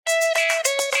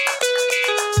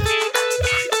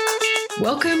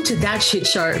Welcome to That Shit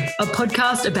Show, a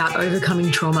podcast about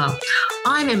overcoming trauma.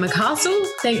 I'm Emma Castle.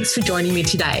 Thanks for joining me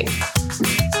today.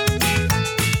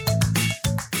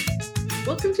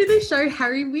 Welcome to the show,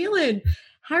 Harry Whelan.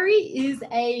 Harry is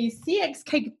a CX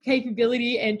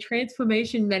capability and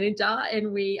transformation manager,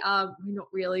 and we're not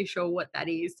really sure what that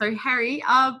is. So, Harry,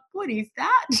 what is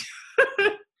that?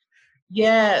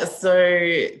 Yeah,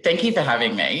 so thank you for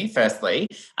having me, firstly.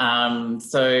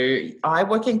 So I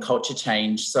work in culture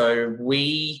change. So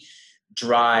we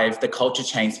drive the culture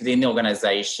change within the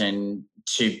organisation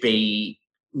to be,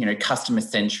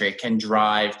 customer-centric and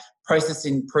drive process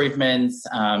improvements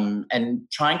and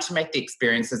trying to make the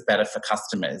experiences better for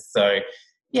customers. So,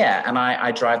 yeah, and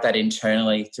I drive that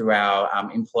internally through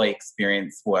our employee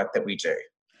experience work that we do.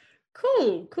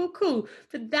 Cool.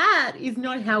 But that is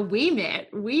not how we met.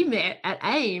 We met at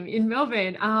AIM in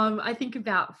Melbourne, I think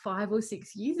about 5 or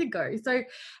 6 years ago. So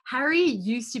Harry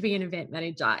used to be an event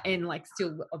manager and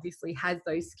still obviously has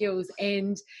those skills.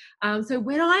 And so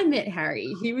when I met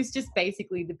Harry, he was just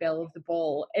basically the belle of the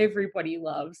ball. Everybody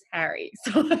loves Harry.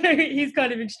 So he's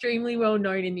kind of extremely well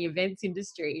known in the events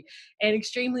industry and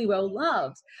extremely well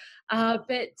loved.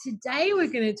 But today we're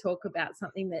going to talk about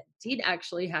something that did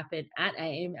actually happen at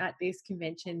AIM at this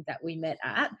convention that we met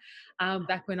at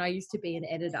back when I used to be an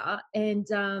editor. And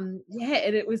and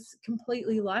it was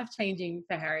completely life-changing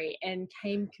for Harry and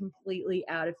came completely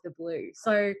out of the blue.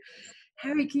 So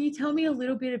Harry, can you tell me a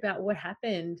little bit about what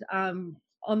happened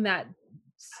on that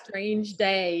strange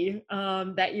day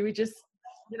that you were just,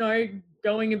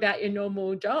 going about your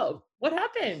normal job? What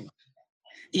happened?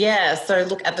 Yeah, so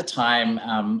look, at the time,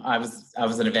 I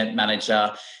was an event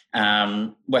manager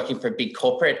working for a big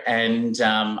corporate, and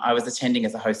I was attending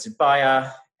as a hosted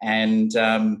buyer. And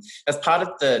as part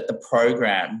of the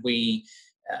program, we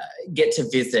get to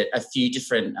visit a few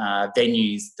different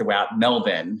venues throughout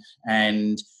Melbourne.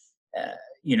 And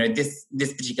this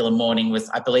particular morning was,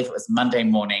 I believe it was Monday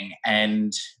morning,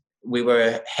 and we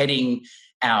were heading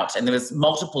out, and there was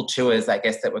multiple tours, I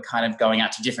guess, that were kind of going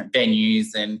out to different venues.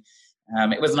 And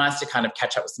it was nice to kind of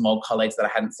catch up with some old colleagues that I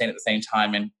hadn't seen at the same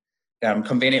time, and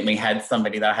conveniently had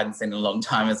somebody that I hadn't seen in a long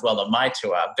time as well on my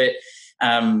tour. But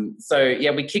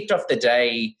we kicked off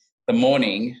the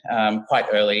morning quite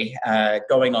early,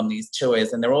 going on these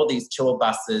tours, and there were all these tour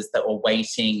buses that were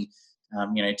waiting,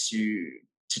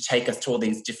 to take us to all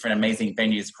these different amazing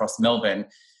venues across Melbourne.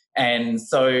 And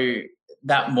so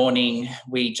that morning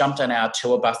we jumped on our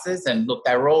tour buses, and look,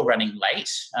 they were all running late.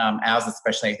 Ours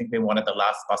especially, I think we were one of the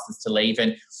last buses to leave.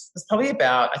 And it was probably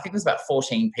about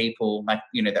 14 people, that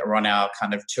were on our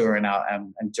kind of tour and our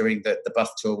and doing the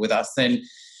bus tour with us, and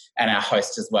our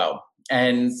host as well.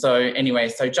 And so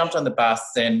jumped on the bus,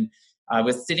 and I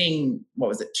was sitting,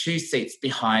 2 seats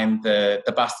behind the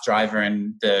bus driver,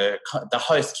 and the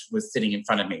host was sitting in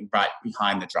front of me, right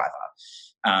behind the driver.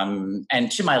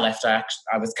 And to my left, I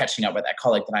was catching up with that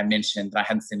colleague that I mentioned that I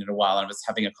hadn't seen in a while, and I was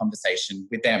having a conversation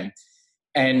with them.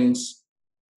 And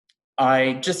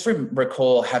I just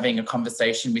recall having a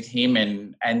conversation with him,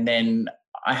 and then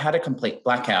I had a complete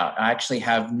blackout. I actually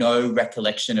have no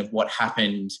recollection of what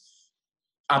happened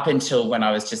up until when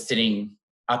I was just sitting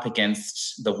up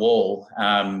against the wall,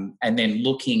 and then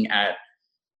looking at,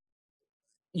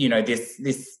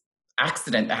 this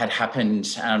accident that had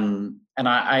happened. And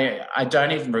I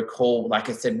don't even recall, like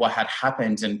I said, what had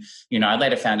happened. And, I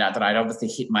later found out that I'd obviously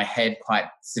hit my head quite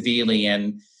severely,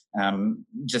 and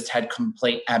just had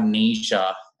complete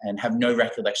amnesia and have no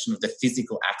recollection of the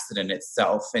physical accident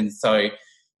itself. And so,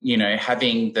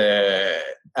 having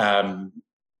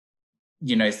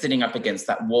sitting up against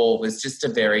that wall was just a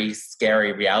very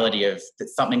scary reality of that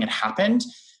something had happened.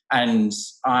 And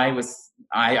I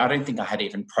don't think I had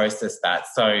even processed that.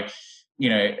 So,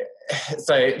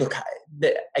 look,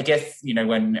 I guess,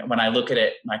 when I look at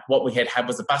it, like what we had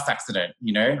was a bus accident.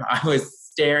 I was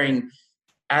staring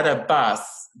at a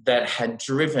bus that had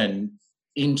driven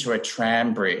into a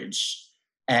tram bridge,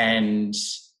 and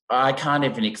I can't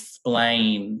even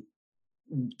explain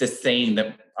the scene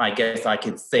that I guess I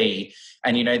could see.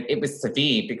 And, it was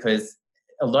severe because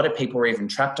a lot of people were even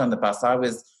trapped on the bus. I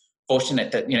was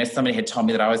fortunate that, somebody had told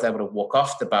me that I was able to walk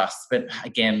off the bus. But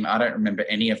again, I don't remember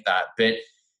any of that. But,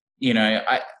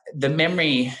 the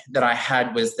memory that I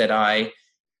had was that I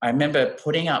remember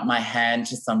putting up my hand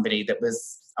to somebody that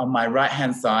was on my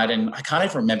right-hand side, and I can't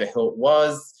even remember who it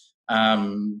was,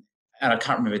 and I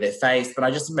can't remember their face, but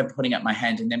I just remember putting up my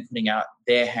hand and then putting out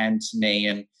their hand to me,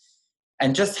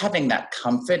 and just having that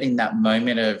comfort in that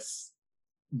moment of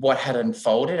what had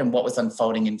unfolded and what was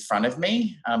unfolding in front of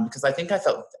me, because I think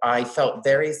I felt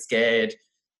very scared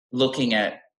looking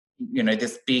at,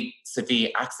 this big severe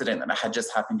accident that had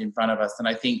just happened in front of us. And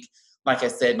I think like I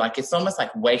said, like it's almost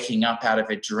like waking up out of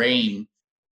a dream,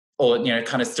 or, you know,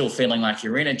 kind of still feeling like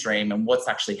you're in a dream and what's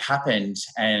actually happened.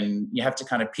 And you have to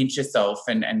kind of pinch yourself.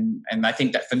 And I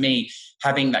think that for me,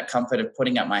 having that comfort of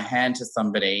putting up my hand to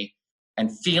somebody and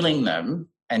feeling them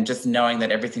and just knowing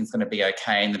that everything's going to be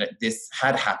okay and that this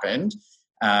had happened,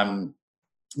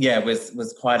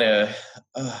 was quite a,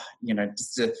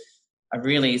 just a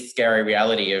really scary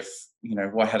reality of, you know,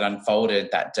 what had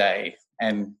unfolded that day.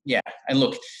 And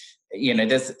look, you know,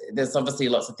 there's obviously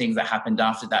lots of things that happened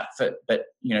after that, but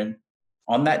you know,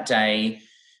 on that day,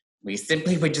 we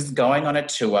simply were just going on a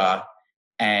tour,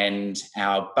 and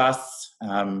our bus,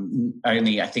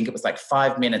 only I think it was like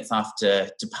 5 minutes after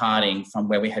departing from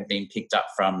where we had been picked up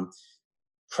from,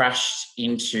 crashed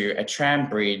into a tram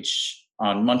bridge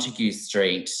on Montague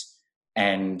Street.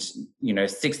 And, you know,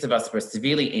 6 of us were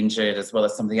severely injured, as well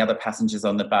as some of the other passengers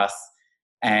on the bus.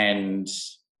 And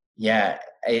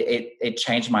it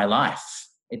changed my life.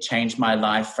 It changed my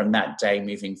life from that day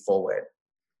moving forward.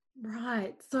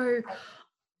 Right. So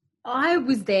I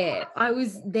was there. I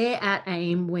was there at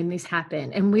AIM when this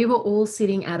happened, and we were all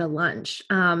sitting at a lunch,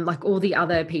 like all the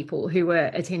other people who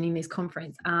were attending this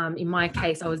conference. In my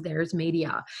case, I was there as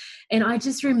media. And I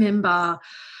just remember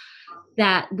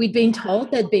that we'd been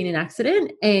told there'd been an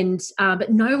accident, and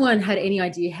but no one had any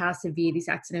idea how severe this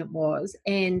accident was,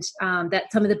 and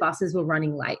that some of the buses were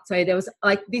running late. So there was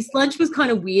like, this lunch was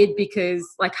kind of weird because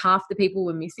like half the people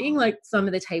were missing, like some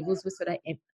of the tables were sort of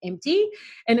empty.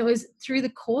 And it was through the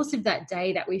course of that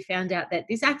day that we found out that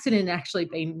this accident had actually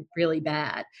been really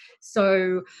bad.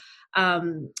 So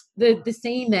the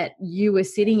scene that you were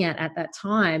sitting at that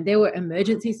time, there were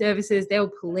emergency services, there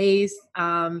were police.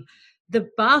 The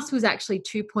bus was actually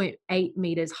 2.8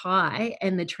 meters high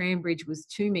and the tram bridge was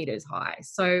 2 meters high.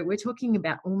 So we're talking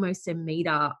about almost a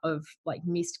meter of like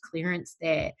missed clearance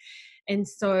there. And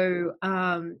so,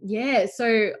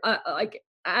 like,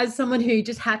 as someone who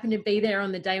just happened to be there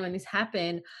on the day when this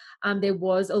happened, there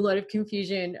was a lot of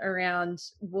confusion around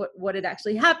what had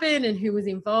actually happened and who was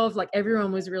involved. Like,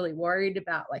 everyone was really worried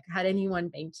about, like, had anyone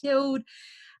been killed?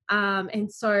 And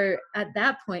so at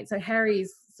that point, so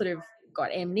Harry's sort of got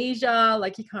amnesia,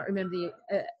 like he can't remember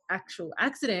the actual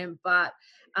accident, but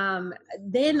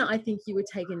then I think you were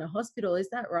taken to hospital. Is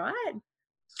that right?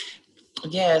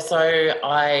 Yeah, so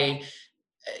I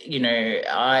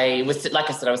was, like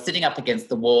I said, I was sitting up against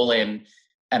the wall, and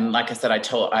like I said,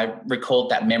 I recalled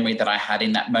that memory that I had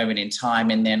in that moment in time,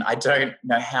 and then I don't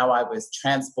know how I was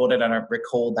transported. I don't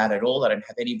recall that at all. I don't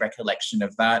have any recollection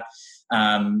of that.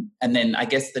 And then I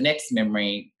guess the next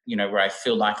memory, you know, where I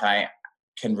feel like I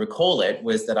can recall it,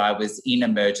 was that I was in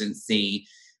emergency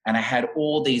and I had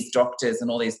all these doctors and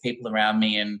all these people around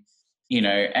me, and, you know,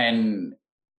 and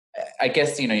I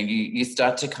guess, you know, you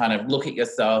start to kind of look at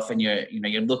yourself, and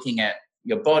you're looking at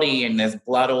your body, and there's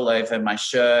blood all over my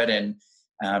shirt. And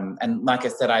like I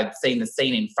said, I'd seen the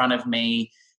scene in front of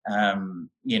me,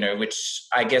 which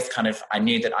I guess kind of, I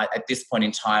knew that at this point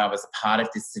in time, I was a part of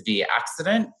this severe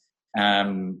accident.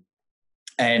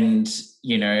 And,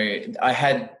 you know,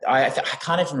 I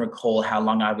can't even recall how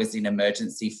long I was in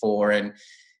emergency for. And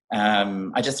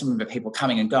I just remember people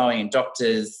coming and going, and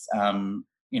doctors,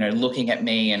 looking at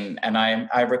me. And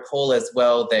I recall as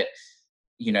well that,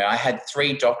 you know, I had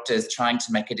 3 doctors trying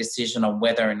to make a decision on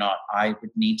whether or not I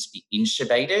would need to be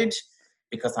intubated,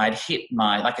 because I'd hit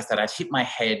my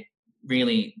head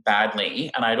really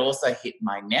badly, and I'd also hit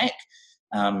my neck,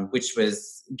 which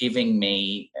was giving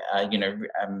me,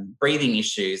 breathing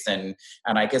issues. And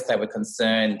I guess they were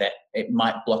concerned that it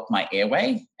might block my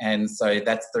airway. And so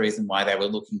that's the reason why they were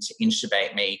looking to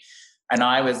intubate me. And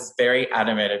I was very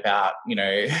adamant about, you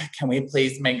know, can we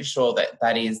please make sure that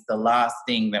that is the last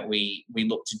thing that we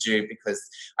look to do? Because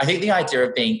I think the idea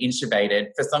of being intubated,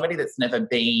 for somebody that's never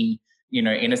been, you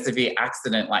know, in a severe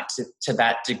accident like to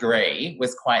that degree,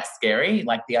 was quite scary.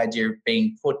 Like, the idea of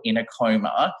being put in a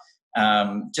coma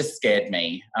just scared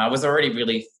me. I was already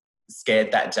really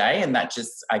scared that day, and that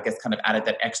just, I guess, kind of added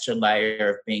that extra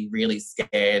layer of being really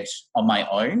scared on my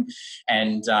own.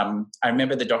 And I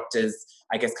remember the doctors,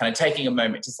 I guess, kind of taking a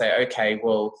moment to say, okay,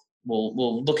 well,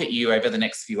 we'll look at you over the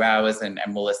next few hours and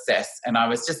we'll assess. And I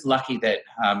was just lucky that,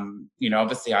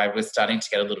 obviously I was starting to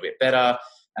get a little bit better.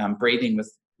 Breathing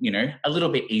was, you know, a little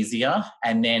bit easier.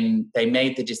 And then they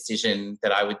made the decision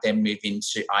that I would then move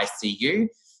into ICU,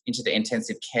 into the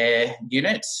intensive care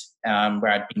unit,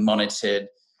 where I'd be monitored,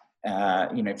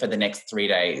 for the next 3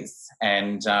 days.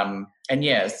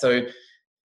 So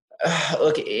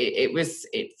look,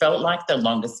 it felt like the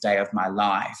longest day of my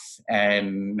life.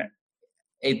 And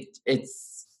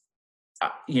it's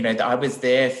I was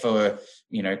there for,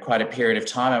 quite a period of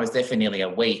time. I was there for nearly a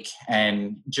week.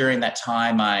 And during that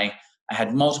time, I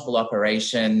had multiple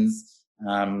operations.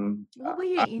 What were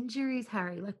your injuries,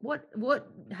 Harry? Like what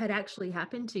had actually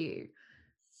happened to you?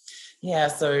 Yeah,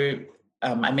 so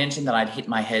I mentioned that I'd hit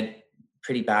my head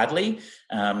pretty badly.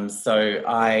 So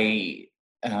I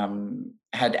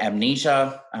had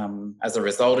amnesia as a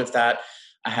result of that.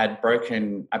 I had a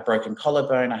broken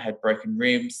collarbone. I had broken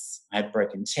ribs. I had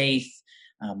broken teeth.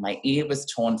 My ear was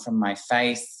torn from my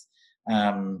face.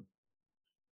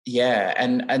 Yeah,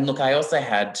 and look, I also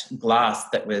had glass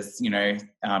that was,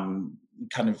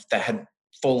 that had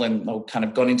fallen or kind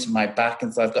of gone into my back,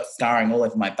 and so I've got scarring all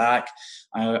over my back.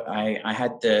 I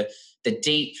had the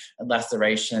deep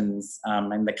lacerations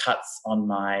and the cuts on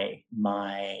my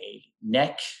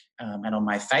neck and on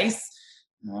my face,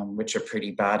 which are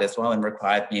pretty bad as well, and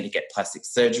required me to get plastic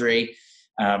surgery.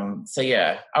 So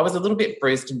yeah, I was a little bit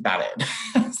bruised and battered.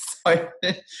 So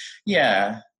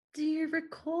yeah. Do you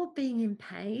recall being in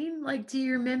pain? Like, do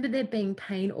you remember there being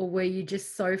pain, or were you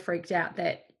just so freaked out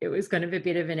that it was kind of a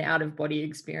bit of an out-of-body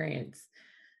experience?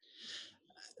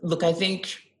 Look, I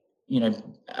think,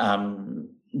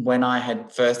 when I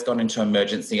had first gone into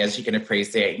emergency, as you can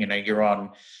appreciate, you're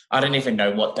on, I don't even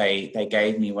know what they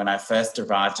gave me when I first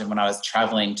arrived and when I was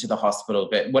traveling to the hospital,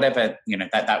 but whatever,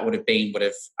 that would have,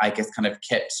 I guess, kind of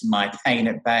kept my pain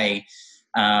at bay.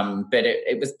 But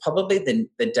it was probably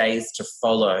the days to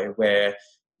follow where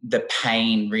the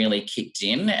pain really kicked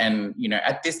in. And,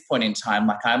 at this point in time,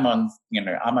 like I'm on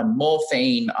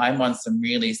morphine, I'm on some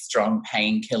really strong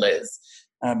painkillers,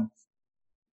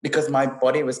 because my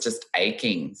body was just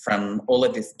aching from all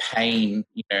of this pain,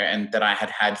 and that I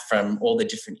had from all the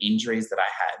different injuries that I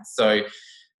had. So,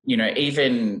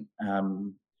 even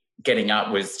getting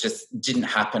up didn't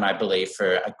happen, I believe,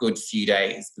 for a good few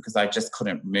days because I just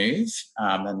couldn't move.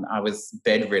 And I was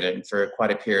bedridden for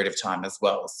quite a period of time as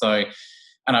well. So,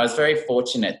 and I was very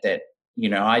fortunate that,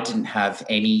 I didn't have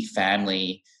any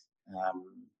family,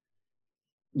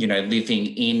 living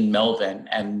in Melbourne.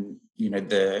 And,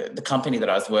 the company that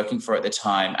I was working for at the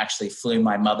time actually flew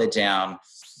my mother down,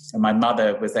 and my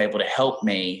mother was able to help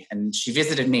me. And she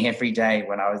visited me every day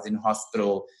when I was in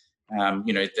hospital,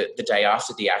 the day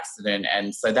after the accident.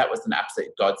 And so that was an absolute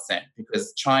godsend,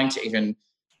 because trying to even,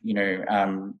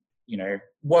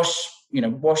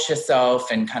 wash yourself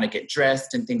and kind of get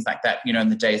dressed and things like that, in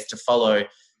the days to follow,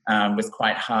 was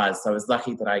quite hard. So I was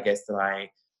lucky that I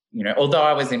although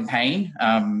I was in pain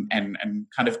and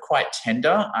kind of quite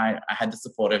tender, I had the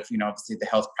support of, obviously the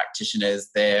health practitioners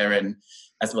there, and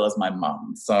as well as my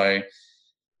mum. So,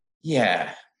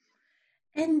 yeah.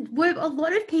 And were a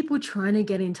lot of people trying to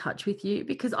get in touch with you?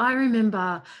 Because I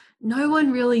remember no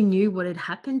one really knew what had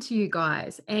happened to you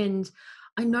guys. And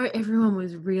I know everyone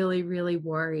was really, really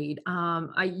worried.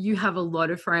 You have a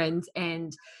lot of friends,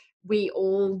 and we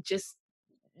all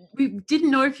we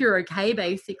didn't know if you're okay,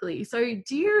 basically. So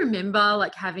do you remember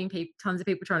like having tons of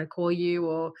people trying to call you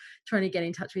or trying to get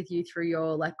in touch with you through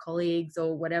your like colleagues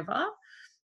or whatever?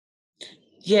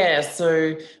 Yeah.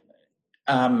 So,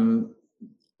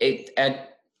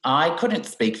 I couldn't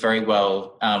speak very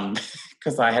well,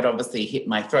 because I had obviously hit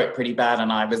my throat pretty bad,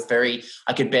 and I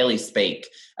could barely speak.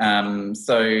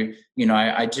 So,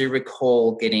 I do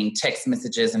recall getting text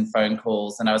messages and phone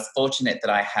calls, and I was fortunate that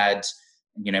I had,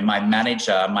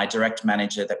 my direct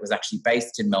manager that was actually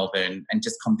based in Melbourne and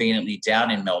just conveniently down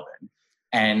in Melbourne.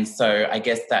 And so I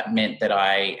guess that meant that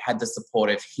I had the support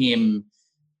of him,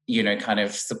 kind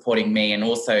of supporting me, and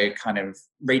also kind of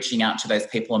reaching out to those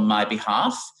people on my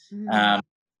behalf. Mm.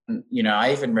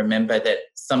 I even remember that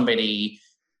somebody,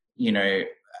 I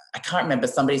can't remember,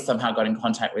 somebody somehow got in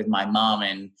contact with my mum,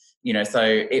 and, so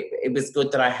it was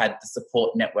good that I had the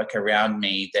support network around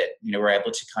me that, were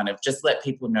able to kind of just let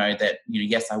people know that,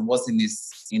 yes, I was in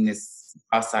this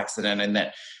bus accident, and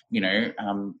that,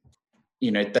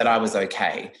 that I was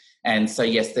okay. And so,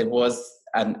 yes, there was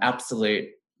an absolute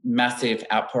massive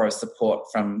outpour of support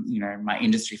from, my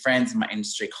industry friends and my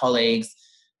industry colleagues,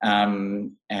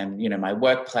 and, my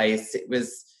workplace. It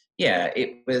was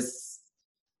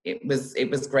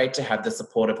great to have the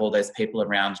support of all those people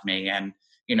around me. And,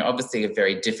 obviously a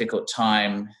very difficult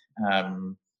time. I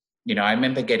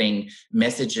remember getting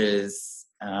messages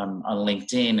on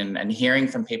LinkedIn and hearing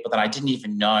from people that I didn't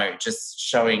even know, just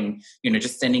showing,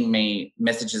 just sending me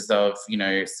messages of,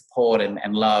 support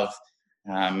and love.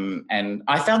 And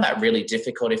I found that really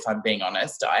difficult, if I'm being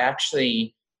honest. I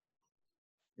actually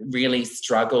really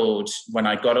struggled when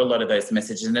I got a lot of those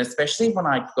messages, and especially when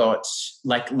I got,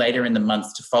 like, later in the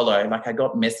months to follow, like I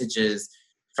got messages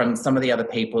from some of the other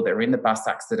people that were in the bus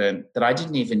accident that I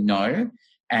didn't even know.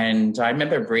 And I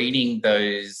remember reading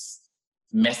those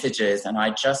messages and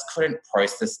I just couldn't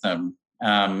process them.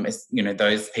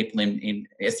 Those people in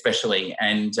especially.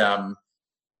 And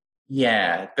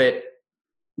but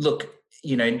look,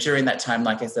 during that time,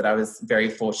 like I said, I was very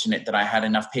fortunate that I had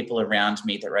enough people around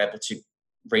me that were able to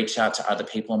reach out to other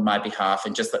people on my behalf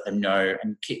and just let them know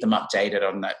and keep them updated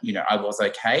on that, I was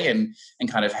okay and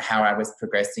kind of how I was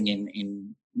progressing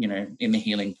in the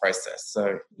healing process.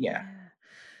 So, yeah.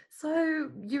 So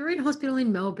you're in hospital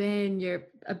in Melbourne, you're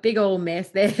a big old mess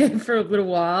there for a little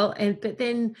while, but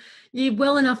then you're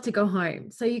well enough to go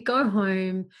home. So you go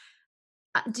home.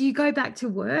 Do you go back to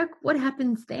work? What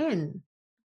happens then?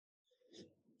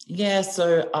 Yeah,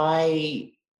 so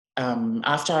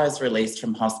after I was released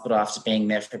from hospital, after being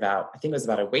there for I think it was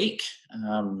about a week,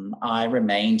 I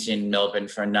remained in Melbourne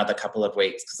for another couple of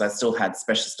weeks because I still had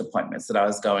specialist appointments that I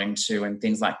was going to and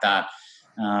things like that.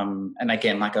 And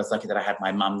again, like I was lucky that I had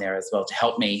my mum there as well to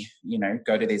help me,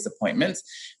 go to these appointments.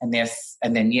 And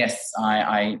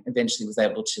I eventually was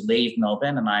able to leave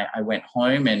Melbourne and I went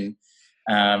home and,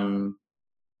 and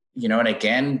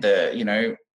again,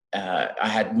 I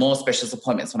had more specialist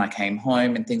appointments when I came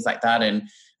home and things like that. And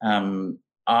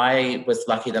I was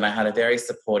lucky that I had a very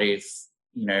supportive,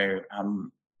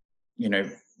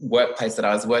 workplace that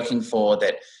I was working for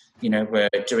that, were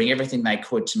doing everything they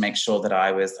could to make sure that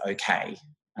I was okay.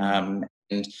 And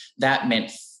that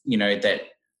meant, that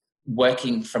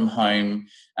working from home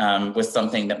was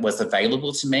something that was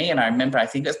available to me. And I remember, I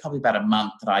think it was probably about a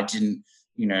month that I didn't,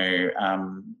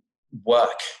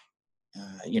 work,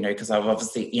 because I was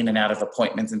obviously in and out of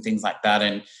appointments and things like that.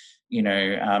 And,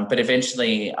 but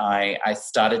eventually I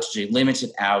started to do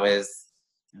limited hours,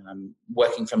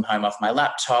 working from home off my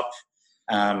laptop.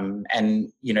 And,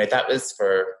 that was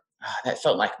that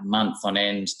felt like months on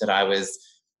end that I was,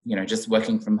 just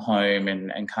working from home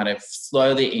and kind of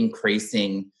slowly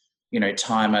increasing,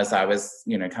 time as I was,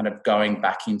 kind of going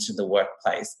back into the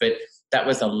workplace. But that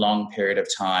was a long period of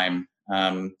time.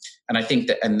 And I think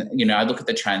that, I look at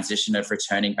the transition of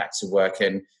returning back to work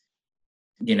and,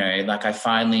 like I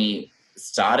finally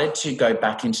started to go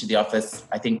back into the office,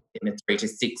 I think in the 3 to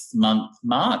 6 month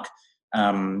mark.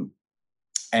 And,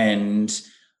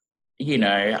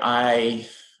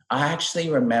 I actually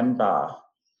remember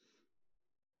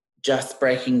just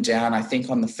breaking down, I think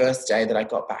on the first day that I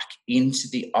got back into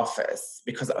the office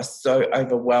because I was so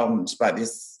overwhelmed by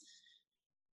this,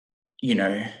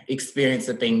 experience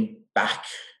of being back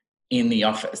in the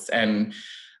office. And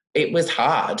it was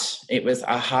hard. It was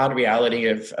a hard reality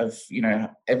of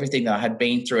everything that I had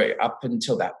been through up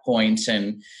until that point.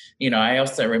 And, I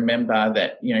also remember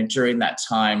that, during that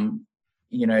time,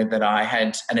 that I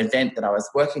had an event that I was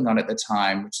working on at the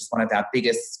time, which is one of our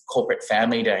biggest corporate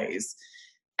family days.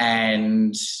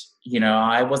 And,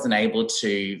 I wasn't able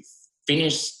to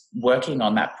finish working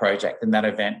on that project and that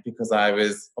event because I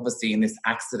was obviously in this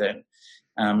accident.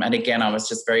 And again, I was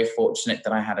just very fortunate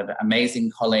that I had an amazing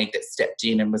colleague that stepped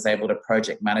in and was able to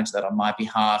project manage that on my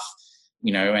behalf,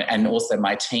 and also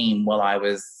my team while I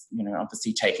was,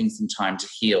 obviously taking some time to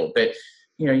heal. But,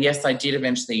 yes, I did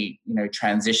eventually,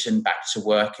 transition back to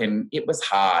work and it was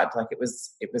hard. Like it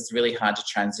was really hard to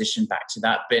transition back to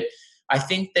that. But I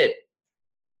think that,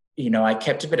 I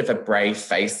kept a bit of a brave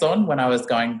face on when I was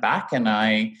going back and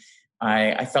I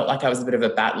felt like I was a bit of a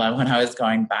battler when I was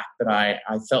going back, but I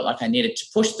felt like I needed to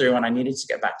push through and I needed to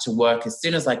get back to work as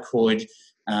soon as I could,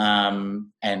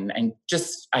 and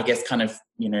just, I guess, kind of,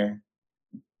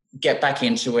 get back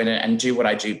into it and do what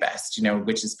I do best,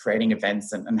 which is creating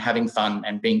events and having fun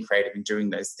and being creative and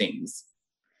doing those things.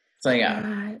 So, yeah.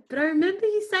 Right. But I remember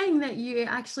you saying that you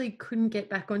actually couldn't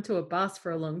get back onto a bus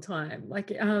for a long time.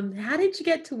 Like, how did you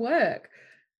get to work?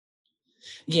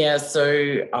 Yeah,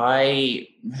 so I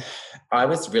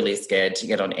was really scared to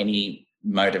get on any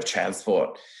mode of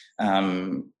transport.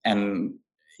 And,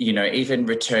 even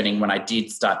returning when I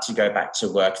did start to go back to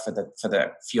work for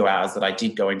the few hours that I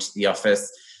did go into the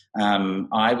office,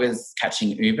 I was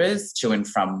catching Ubers to and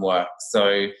from work.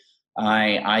 So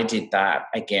I did that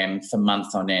again for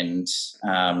months on end,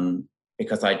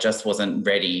 because I just wasn't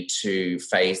ready to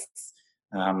face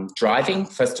driving,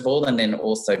 first of all, and then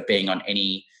also being on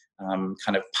any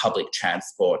kind of public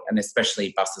transport, and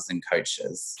especially buses and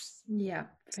coaches. Yeah,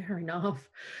 fair enough.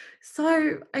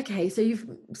 So, okay, so you've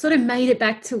sort of made it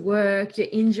back to work. Your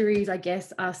injuries, I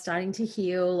guess, are starting to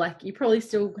heal. Like you probably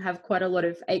still have quite a lot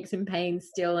of aches and pains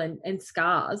still and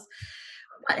scars.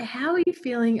 But how are you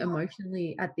feeling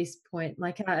emotionally at this point?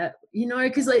 Like,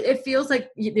 because it feels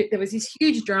like there was this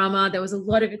huge drama. There was a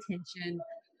lot of attention.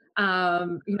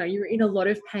 You were in a lot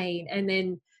of pain. And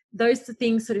then those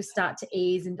things sort of start to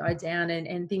ease and die down,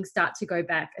 and things start to go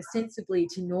back ostensibly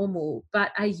to normal.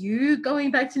 But are you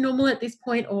going back to normal at this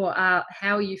point, or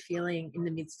how are you feeling in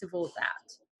the midst of all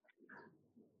that?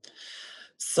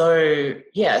 So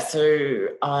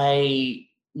I,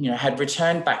 had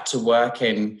returned back to work,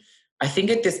 and I think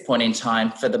at this point in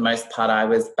time, for the most part, I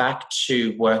was back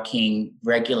to working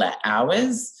regular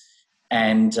hours.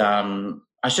 And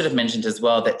I should have mentioned as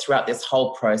well that throughout this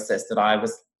whole process that I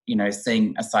was,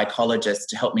 seeing a psychologist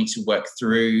to help me to work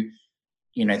through,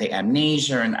 the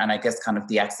amnesia and I guess kind of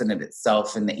the accident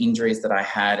itself and the injuries that I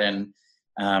had. And,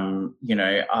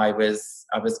 I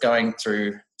was going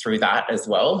through that as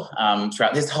well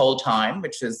throughout this whole time,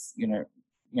 which was,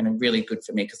 really good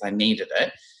for me because I needed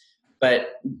it.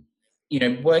 But,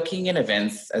 working in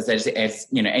events, as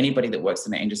anybody that works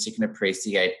in the industry can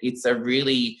appreciate, it's a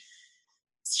really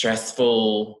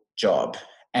stressful job.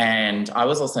 And I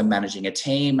was also managing a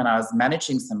team, and I was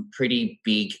managing some pretty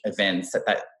big events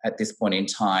at this point in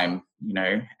time,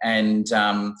 and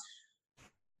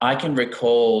I can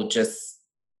recall just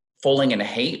falling in a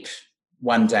heap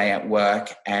one day at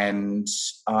work, and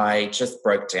I just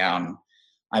broke down.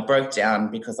 I broke down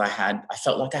because I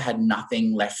felt like I had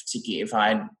nothing left to give.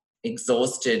 I'd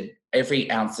exhausted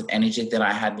every ounce of energy that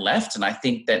I had left. And I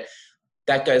think that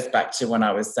goes back to when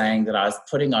I was saying that I was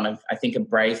putting on a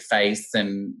brave face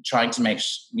and trying to make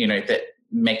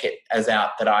it as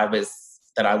out that I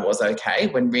was okay,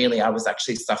 when really I was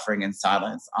actually suffering in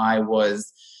silence. I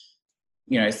was,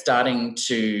 starting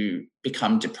to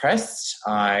become depressed.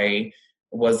 I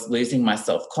was losing my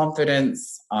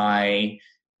self-confidence. I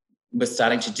was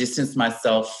starting to distance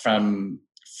myself from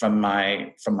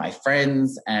my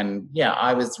friends, and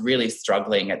I was really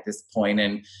struggling at this point.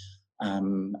 And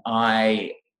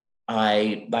I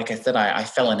like I said, I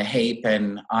fell in a heap,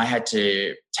 and I had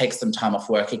to take some time off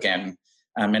work again.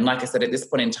 And like I said, at this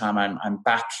point in time, I'm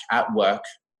back at work,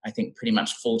 I think pretty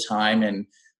much full time, and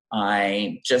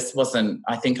I just got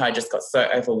so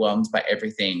overwhelmed by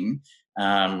everything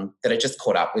that it just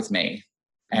caught up with me.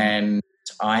 And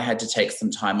I had to take some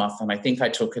time off, and I think I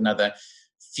took another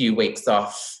few weeks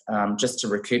off just to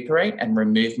recuperate and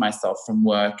remove myself from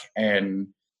work and,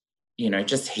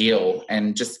 just heal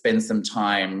and just spend some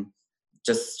time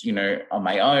just, on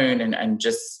my own and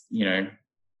just,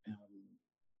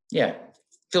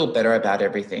 feel better about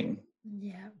everything.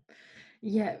 Yeah.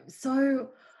 Yeah.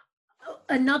 So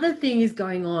another thing is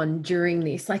going on during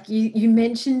this. Like you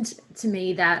mentioned to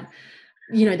me that,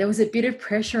 there was a bit of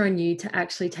pressure on you to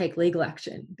actually take legal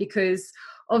action, because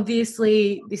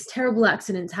obviously this terrible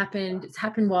accident's happened. It's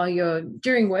happened while you're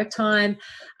during work time,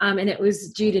 and it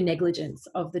was due to negligence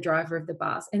of the driver of the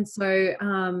bus. And so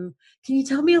can you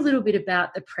tell me a little bit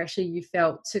about the pressure you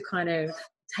felt to kind of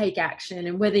take action,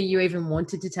 and whether you even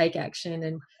wanted to take action,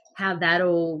 and how that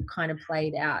all kind of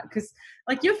played out? Because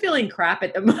like you're feeling crap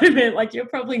at the moment, like you're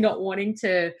probably not wanting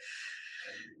to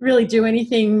really do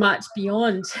anything much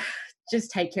beyond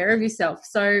just take care of yourself.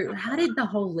 So how did the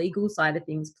whole legal side of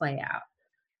things play out?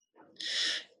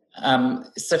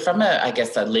 So from a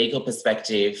legal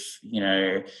perspective,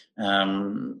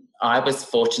 I was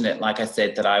fortunate, like I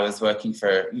said, that I was working for,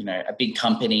 a big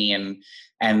company,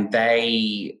 and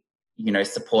they,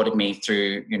 supported me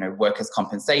through, workers'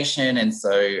 compensation. And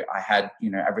so I had,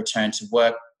 a return to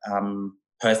work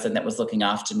person that was looking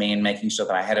after me and making sure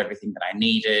that I had everything that I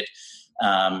needed,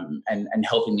 and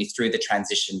helping me through the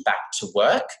transition back to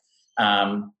work.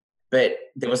 But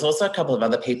there was also a couple of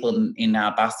other people in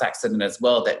our bus accident as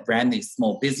well that ran these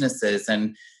small businesses.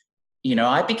 And,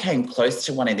 I became close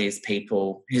to one of these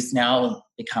people who's now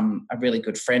become a really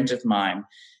good friend of mine,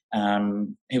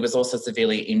 who was also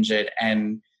severely injured.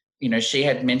 And, she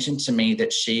had mentioned to me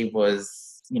that she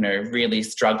was, really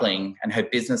struggling, and her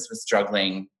business was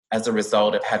struggling as a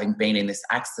result of having been in this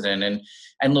accident.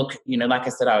 And look, like I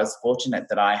said, I was fortunate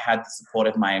that I had the support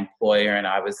of my employer, and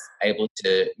I was able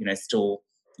to, still,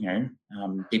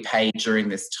 be paid during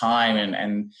this time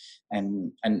and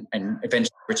eventually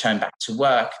return back to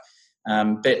work.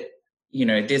 But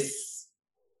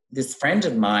this friend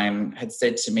of mine had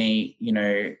said to me,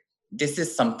 this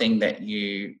is something that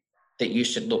you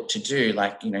should look to do.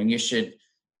 Like, you should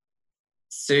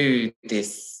sue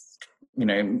this,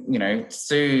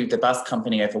 sue the bus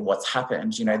company over what's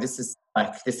happened. This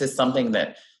is something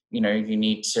that, you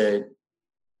need to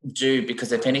do,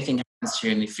 because if anything happens to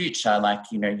you in the future, like,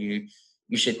 you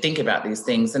should think about these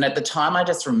things. And at the time, I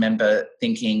just remember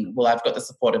thinking, well, I've got the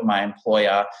support of my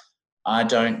employer. I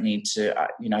don't need to,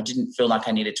 I didn't feel like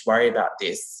I needed to worry about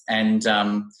this. And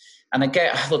I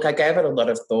gave it a lot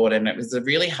of thought, and it was a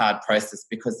really hard process,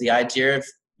 because the idea of,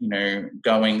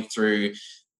 going through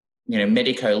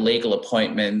medico-legal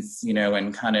appointments,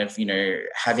 and kind of,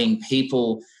 having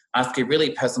people ask you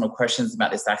really personal questions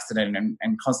about this accident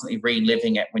and constantly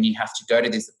reliving it when you have to go to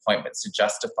these appointments to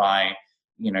justify,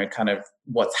 kind of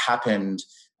what's happened,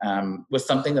 was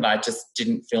something that I just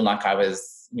didn't feel like I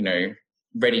was,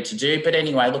 ready to do. But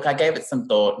anyway, look, I gave it some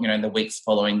thought, in the weeks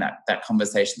following that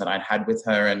conversation that I'd had with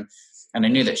her, and I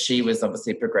knew that she was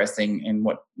obviously progressing in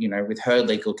what, with her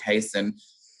legal case. And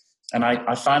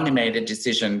I finally made a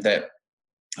decision that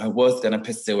I was going to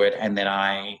pursue it, and that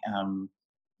I,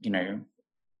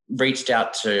 reached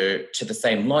out to the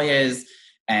same lawyers,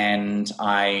 and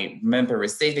I remember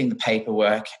receiving the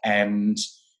paperwork, and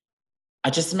I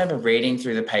just remember reading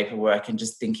through the paperwork and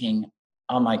just thinking,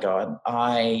 oh my God,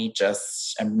 I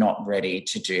just am not ready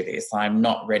to do this. I'm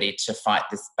not ready to fight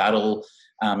this battle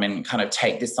and kind of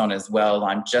take this on as well.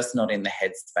 I'm just not in the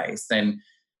headspace.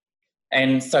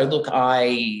 And so, look,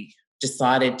 I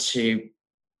decided to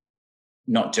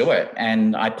not do it.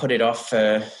 And I put it off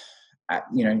for,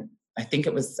 I think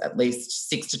it was at least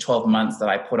 6 to 12 months that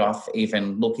I put off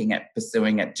even looking at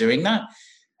pursuing it, doing that.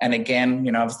 And again,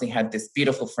 obviously had this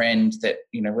beautiful friend that,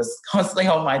 was constantly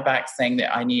on my back saying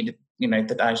that I needed,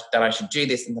 that I should do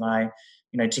this, and that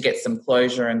I, to get some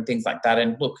closure and things like that.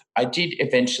 And look, I did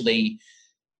eventually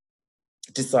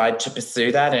decide to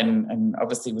pursue that, and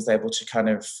obviously was able to kind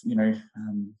of,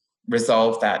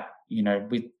 resolve that,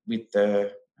 with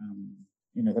the,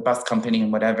 the bus company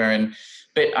and whatever.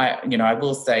 But I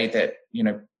will say that,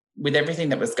 with everything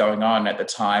that was going on at the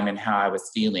time and how I was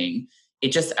feeling,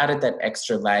 it just added that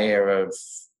extra layer of,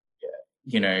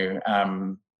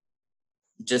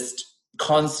 just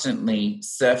constantly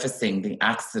surfacing the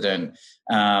accident,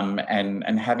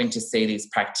 and having to see these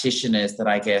practitioners that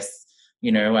I guess,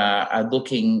 are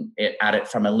looking at it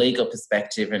from a legal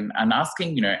perspective, and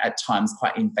asking, at times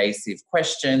quite invasive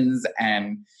questions,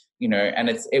 and, and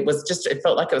it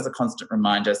felt like it was a constant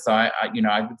reminder. So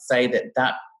I would say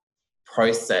that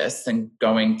process and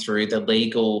going through the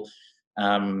legal,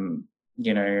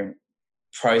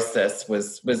 process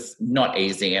was not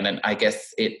easy. And I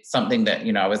guess it's something that,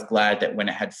 I was glad that when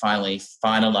it had finally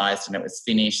finalised and it was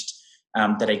finished,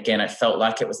 that again, it felt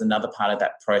like it was another part of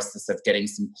that process of getting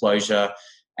some closure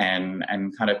and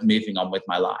kind of moving on with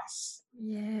my life.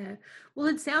 Yeah. Well,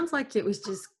 it sounds like it was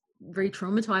just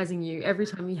re-traumatizing you every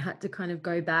time you had to kind of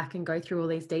go back and go through all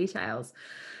these details.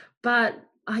 But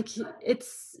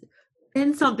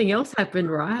then something else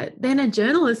happened, right? Then a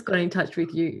journalist got in touch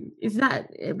with you.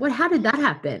 How did that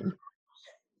happen?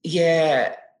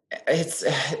 Yeah, I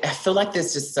feel like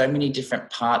there's just so many different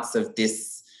parts of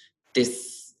this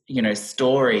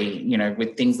story,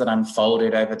 with things that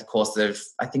unfolded over the course of,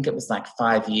 I think it was like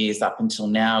 5 years up until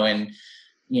now. And,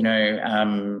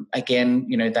 again,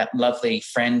 that lovely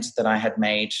friend that I had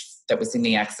made that was in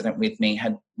the accident with me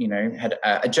had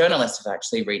a journalist had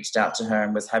actually reached out to her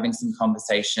and was having some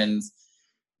conversations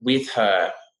with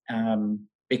her.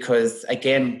 Because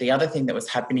again, the other thing that was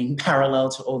happening parallel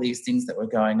to all these things that were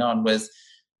going on was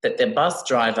that the bus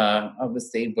driver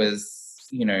obviously was,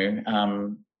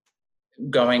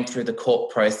 going through the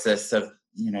court process of,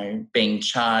 being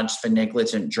charged for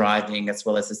negligent driving, as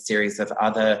well as a series of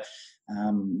other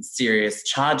serious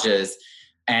charges.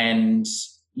 And,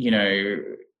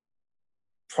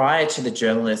 prior to the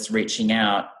journalist reaching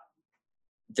out,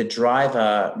 the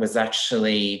driver was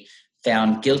actually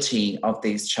found guilty of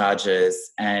these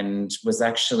charges and was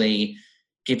actually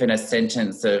given a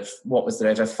sentence of, what was it,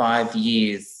 over 5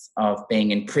 years of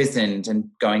being imprisoned and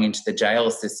going into the jail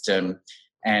system.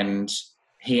 And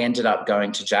he ended up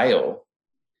going to jail.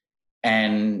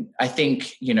 And I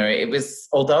think,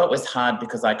 although it was hard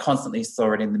because I constantly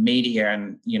saw it in the media,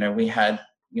 and, we had,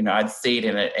 I'd see it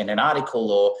in an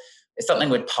article, or something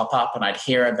would pop up and I'd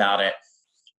hear about it.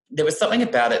 There was something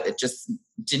about it that just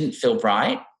didn't feel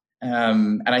right.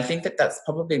 And I think that that's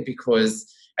probably because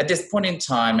at this point in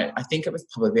time, I think it was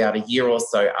probably about a year or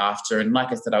so after. And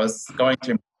like I said, I was going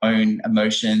through my own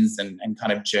emotions and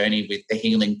kind of journey with the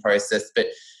healing process. But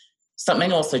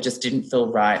something also just didn't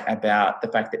feel right about the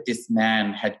fact that this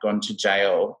man had gone to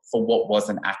jail for what was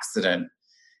an accident.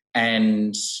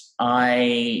 And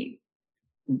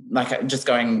just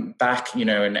going back,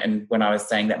 and when I was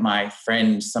saying that my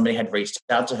friend, somebody had reached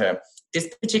out to her, this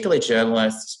particular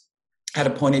journalist had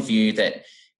a point of view that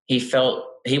he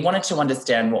wanted to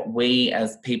understand what we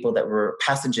as people that were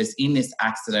passengers in this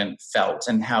accident felt,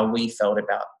 and how we felt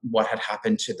about what had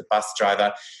happened to the bus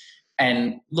driver.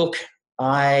 And look,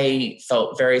 I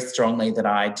felt very strongly that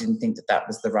I didn't think that that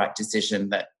was the right decision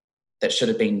that should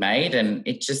have been made. And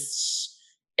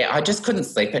I just couldn't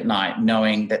sleep at night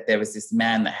knowing that there was this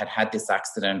man that had this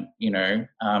accident,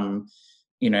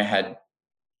 had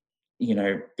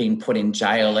being put in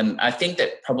jail. And I think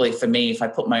that probably for me, if I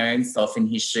put my own self in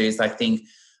his shoes, I think,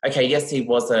 okay, yes, he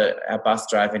was a bus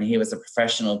driver and he was a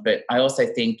professional, but I also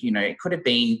think, it could have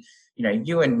been,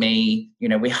 you and me,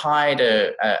 we hired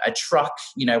a truck,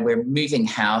 we're moving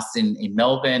house in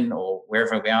Melbourne or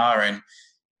wherever we are,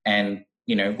 and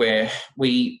where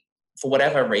we, for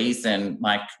whatever reason,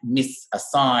 like miss a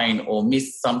sign or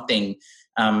miss something,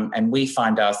 and we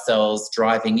find ourselves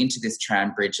driving into this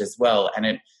tram bridge as well.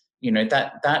 And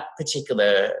that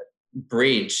particular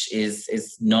bridge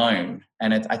is known,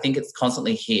 and I think it's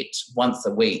constantly hit once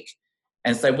a week.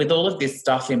 And so with all of this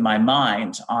stuff in my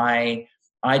mind, I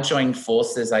joined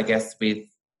forces, I guess, with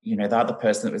the other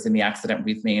person that was in the accident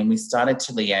with me, and we started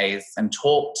to liaise and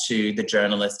talk to the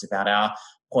journalist about our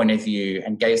point of view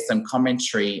and gave some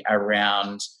commentary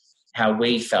around how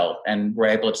we felt, and were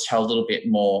able to tell a little bit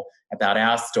more about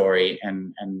our story,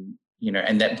 and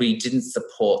that we didn't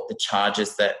support the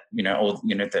charges that,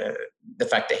 the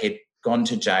fact that he'd gone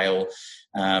to jail.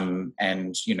 And,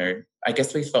 I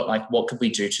guess we felt like, what could we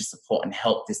do to support and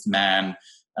help this man,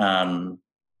 to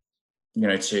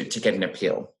get an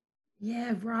appeal?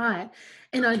 Yeah, right.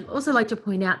 And I'd also like to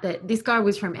point out that this guy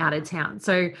was from out of town.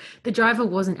 So the driver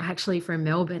wasn't actually from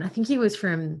Melbourne. I think he was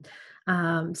from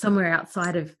somewhere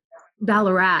outside of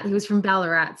Ballarat. He was from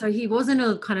Ballarat. So he wasn't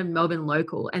a kind of Melbourne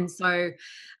local. And so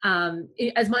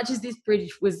as much as this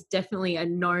bridge was definitely a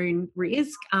known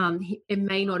risk, it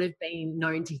may not have been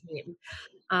known to him.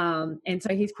 And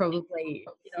so he's probably,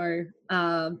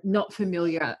 not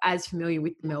as familiar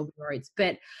with the Melbourne roads.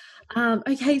 But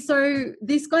okay, so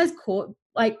this guy's court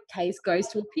case goes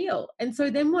to appeal. And so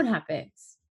then what happens?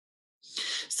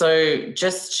 So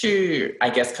just to, I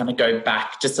guess, kind of go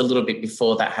back just a little bit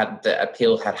before the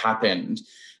appeal had happened.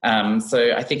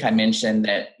 So I think I mentioned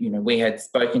that, we had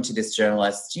spoken to this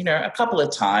journalist, a couple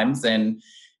of times, and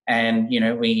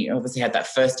we obviously had that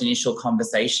first initial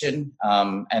conversation,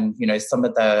 and some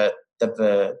of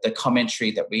the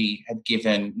commentary that we had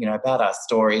given, about our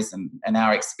stories and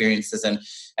our experiences,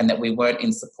 and that we weren't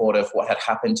in support of what had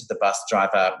happened to the bus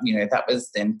driver. That was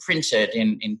then printed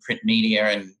in print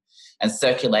media and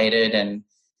circulated, and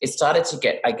it started to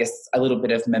get, I guess, a little bit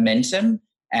of momentum.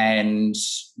 And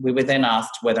we were then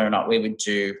asked whether or not we would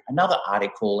do another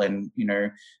article and,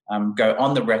 go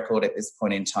on the record at this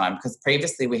point in time, because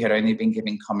previously we had only been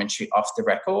giving commentary off the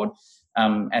record.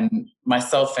 And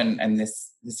myself and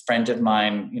this friend of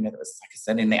mine, that was, like I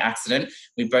said, in the accident,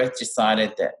 we both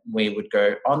decided that we would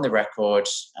go on the record,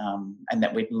 and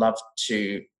that we'd love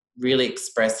to really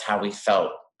express how we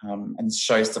felt, and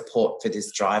show support for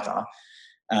this driver.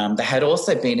 That had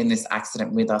also been in this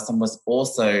accident with us and was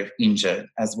also injured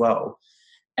as well.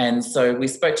 And so we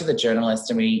spoke to the journalist,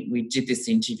 and we did this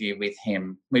interview with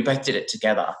him. We both did it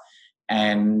together.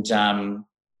 And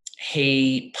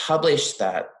he published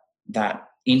that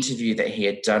interview that he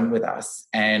had done with us.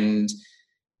 And,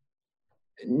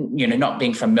 not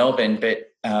being from Melbourne, but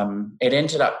it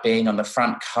ended up being on the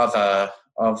front cover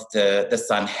of the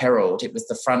Sun Herald. It was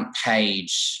the front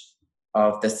page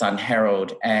of the Sun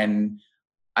Herald. And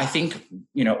I think,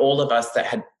 all of us that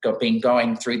had been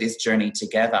going through this journey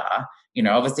together,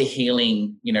 obviously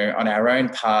healing, on our own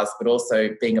paths, but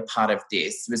also being a part of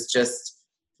this was just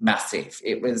massive.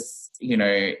 It was,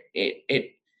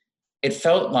 it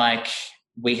felt like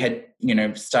we had,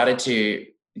 started to,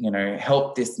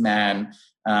 help this man.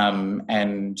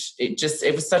 And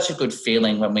it was such a good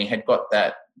feeling when we had got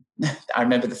that. I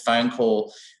remember the phone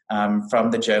call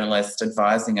from the journalist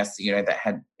advising us,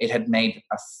 that it had made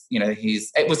us,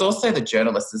 it was also the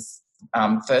journalist's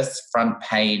first front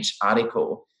page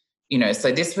article,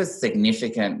 so this was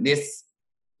significant. This,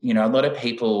 a lot of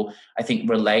people, I think,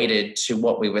 related to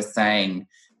what we were saying.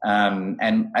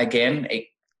 And again,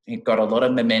 it got a lot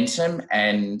of momentum,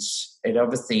 and it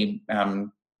obviously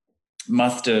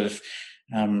must have,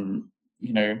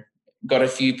 got a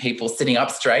few people sitting up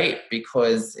straight,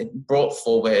 because it brought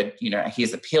forward,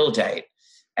 his appeal date.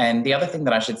 And the other thing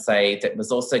that I should say that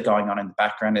was also going on in the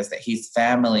background is that his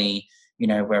family,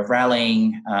 were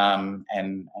rallying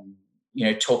and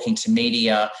talking to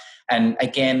media. And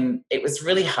again, it was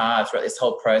really hard throughout this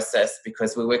whole process,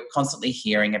 because we were constantly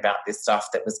hearing about this stuff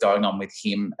that was going on with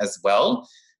him as well.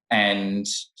 And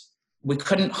we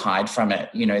couldn't hide from it.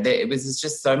 It was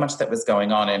just so much that was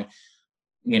going on. And,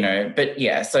 but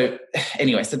yeah, so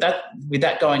anyway, so that, with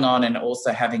that going on, and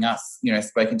also having us,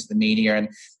 spoken to the media,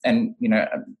 and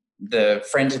the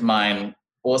friend of mine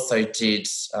also did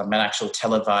an actual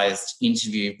televised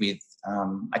interview with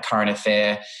A Current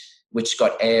Affair, which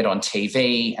got aired on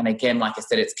TV. And again, like I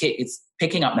said, it's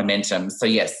picking up momentum. So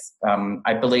yes,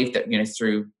 I believe that,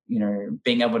 through,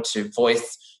 being able to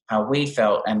voice how we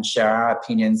felt and share our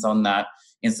opinions on that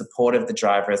in support of the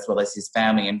driver, as well as his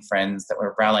family and friends that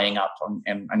were rallying up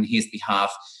on his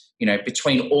behalf.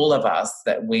 Between all of us,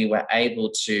 that we were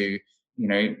able to,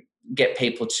 get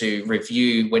people to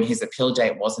review when his appeal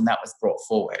date was, and that was brought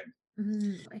forward.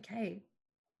 Okay.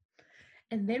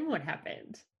 And then what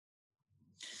happened?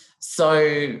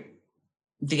 So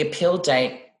the appeal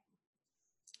date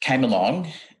came along,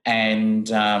 and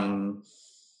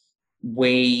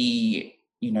we,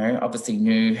 obviously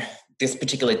knew this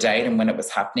particular date and when it was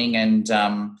happening. And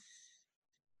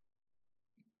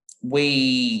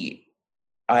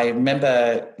I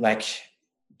remember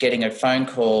getting a phone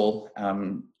call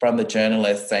from the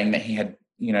journalist saying that he had,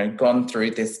 gone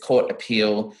through this court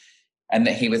appeal and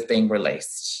that he was being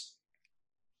released.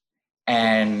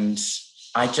 And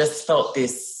I just felt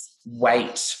this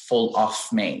weight fall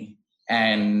off me,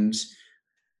 and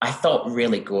I felt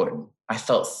really good. I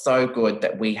felt so good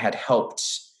that we had helped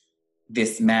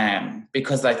this man,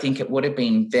 because I think it would have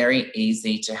been very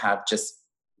easy to have just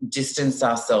distanced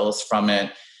ourselves from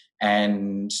it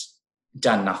and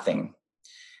done nothing.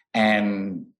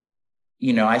 And,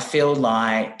 I feel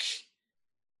like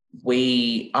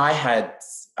I had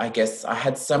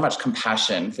so much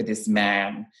compassion for this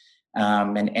man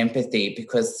and empathy,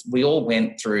 because we all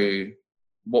went through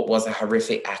what was a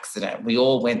horrific accident. We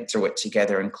all went through it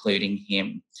together, including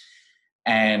him.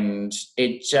 And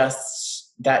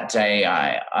that day,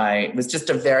 it was just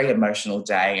a very emotional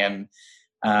day. And,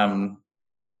 I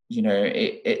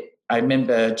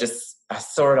remember I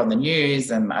saw it on the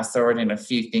news, and I saw it in a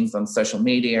few things on social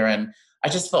media, and I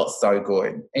just felt so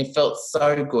good. It felt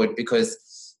so good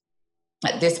because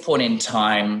at this point in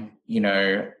time,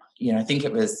 I think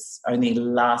it was only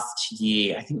last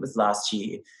year.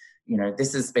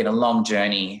 This has been a long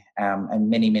journey and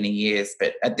many, many years.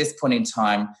 But at this point in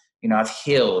time, I've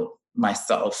healed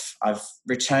myself. I've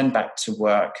returned back to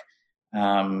work.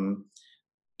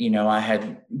 I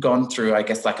had gone through, I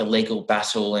guess, a legal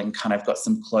battle and kind of got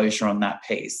some closure on that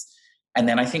piece. And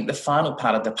then I think the final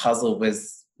part of the puzzle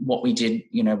was what we did,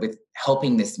 with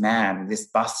helping this man, this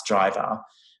bus driver.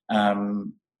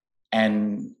 And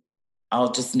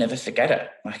I'll just never forget it.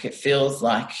 It feels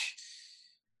like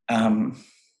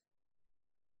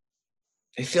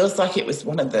it was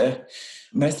one of the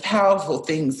most powerful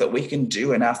things that we can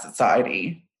do in our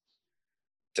society,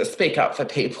 to speak up for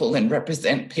people and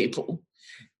represent people.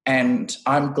 And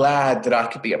I'm glad that I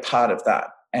could be a part of that.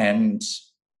 And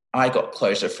I got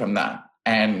closure from that.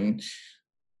 And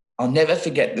I'll never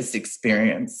forget this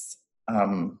experience.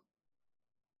 But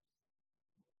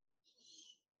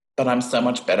I'm so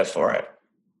much better for it.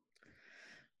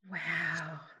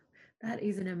 Wow. That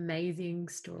is an amazing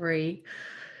story.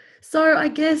 So I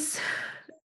guess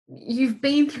you've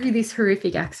been through this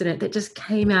horrific accident that just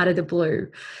came out of the blue.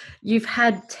 You've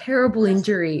had terrible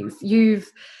injuries.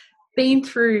 You've been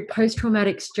through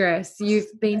post-traumatic stress.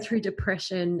 You've been through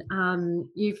depression.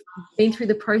 You've been through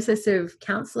the process of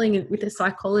counselling with a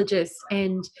psychologist,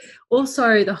 and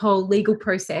also the whole legal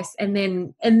process, and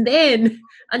then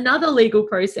another legal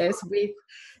process with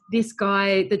this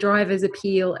guy, the driver's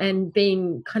appeal, and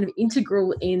being kind of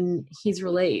integral in his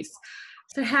release.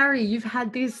 So Harry, you've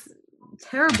had this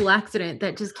terrible accident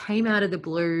that just came out of the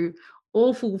blue,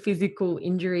 awful physical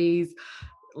injuries,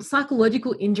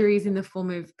 psychological injuries in the form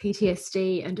of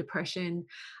PTSD and depression.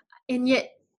 And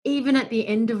yet, even at the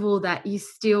end of all that, you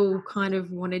still kind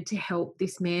of wanted to help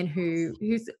this man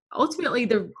who's ultimately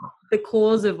the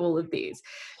cause of all of this.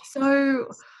 So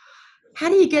how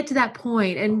do you get to that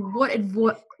point, and what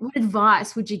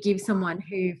advice would you give someone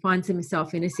who finds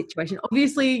himself in a situation?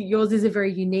 Obviously, yours is a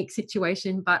very unique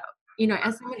situation, but,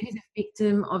 as someone who's a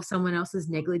victim of someone else's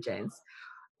negligence,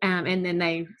 and then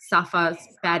they suffer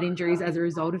bad injuries as a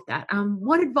result of that,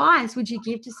 what advice would you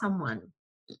give to someone?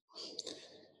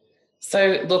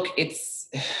 So, look, it's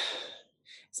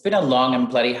been a long and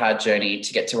bloody hard journey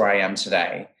to get to where I am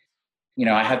today.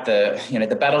 I have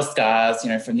the battle scars,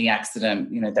 from the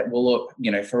accident, that will,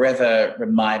 forever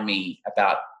remind me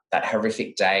about that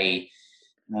horrific day.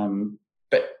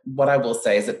 But what I will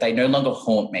say is that they no longer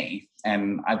haunt me,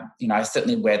 and I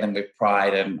certainly wear them with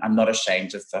pride, and I'm not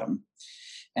ashamed of them.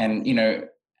 And,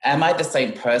 am I the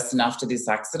same person after this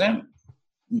accident?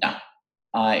 No.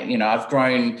 I've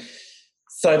grown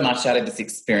so much out of this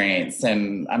experience,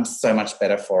 and I'm so much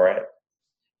better for it.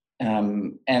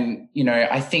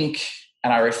 I think,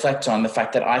 and I reflect on the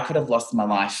fact that I could have lost my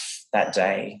life that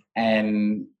day.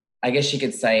 And I guess you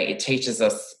could say it teaches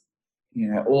us,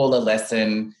 all a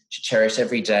lesson to cherish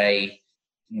every day,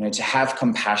 to have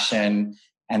compassion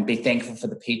and be thankful for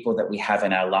the people that we have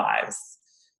in our lives.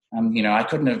 I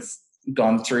couldn't have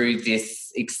gone through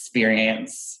this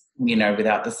experience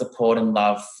without the support and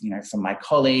love, from my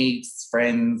colleagues,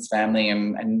 friends, family,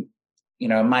 and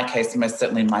in my case, most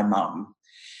certainly my mum.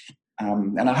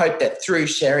 And I hope that through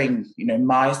sharing,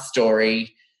 my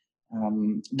story,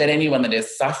 that anyone that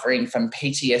is suffering from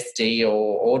PTSD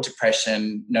or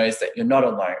depression knows that you're not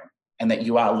alone and that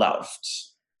you are loved.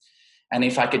 And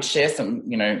if I could share some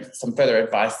further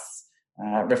advice,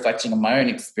 reflecting on my own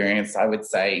experience, I would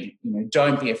say,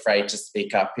 don't be afraid to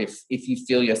speak up if you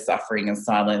feel you're suffering in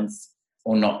silence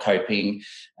or not coping.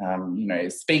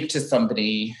 Speak to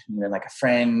somebody, like a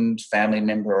friend, family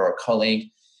member, or a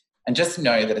colleague, and just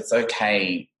know that it's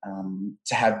okay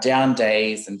to have down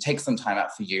days and take some time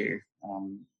out for you.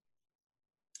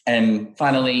 And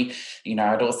finally,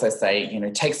 I'd also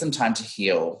say, take some time to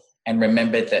heal and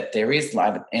remember that there is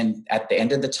light at the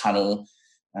end of the tunnel,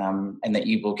 and that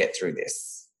you will get through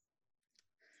this.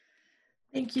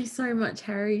 Thank you so much,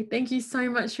 Harry. Thank you so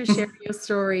much for sharing your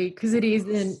story, because it is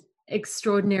an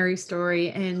extraordinary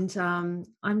story, and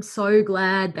I'm so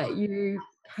glad that you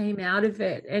came out of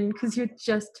it, and because you're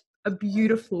just a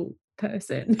beautiful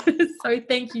person. So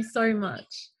thank you so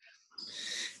much.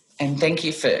 And thank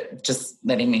you for just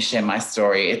letting me share my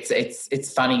story.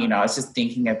 It's funny, I was just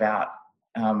thinking about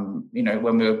when we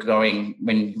were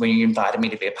when you invited me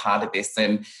to be a part of this,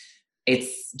 and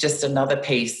it's just another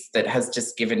piece that has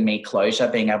just given me closure,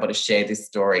 being able to share this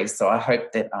story. So I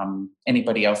hope that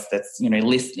anybody else that's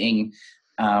listening,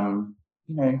 again,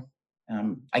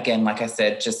 like I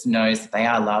said, just knows that they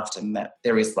are loved and that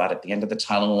there is light at the end of the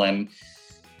tunnel. And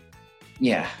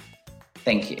yeah,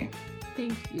 thank you.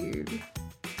 Thank you.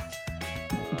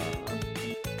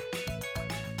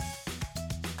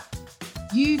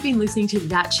 You've been listening to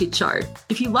That Shit Show.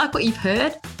 If you like what you've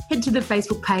heard, head to the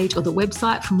Facebook page or the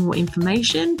website for more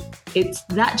information. It's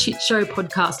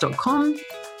thatshitshowpodcast.com.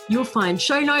 You'll find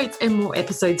show notes and more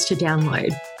episodes to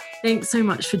download. Thanks so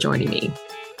much for joining me.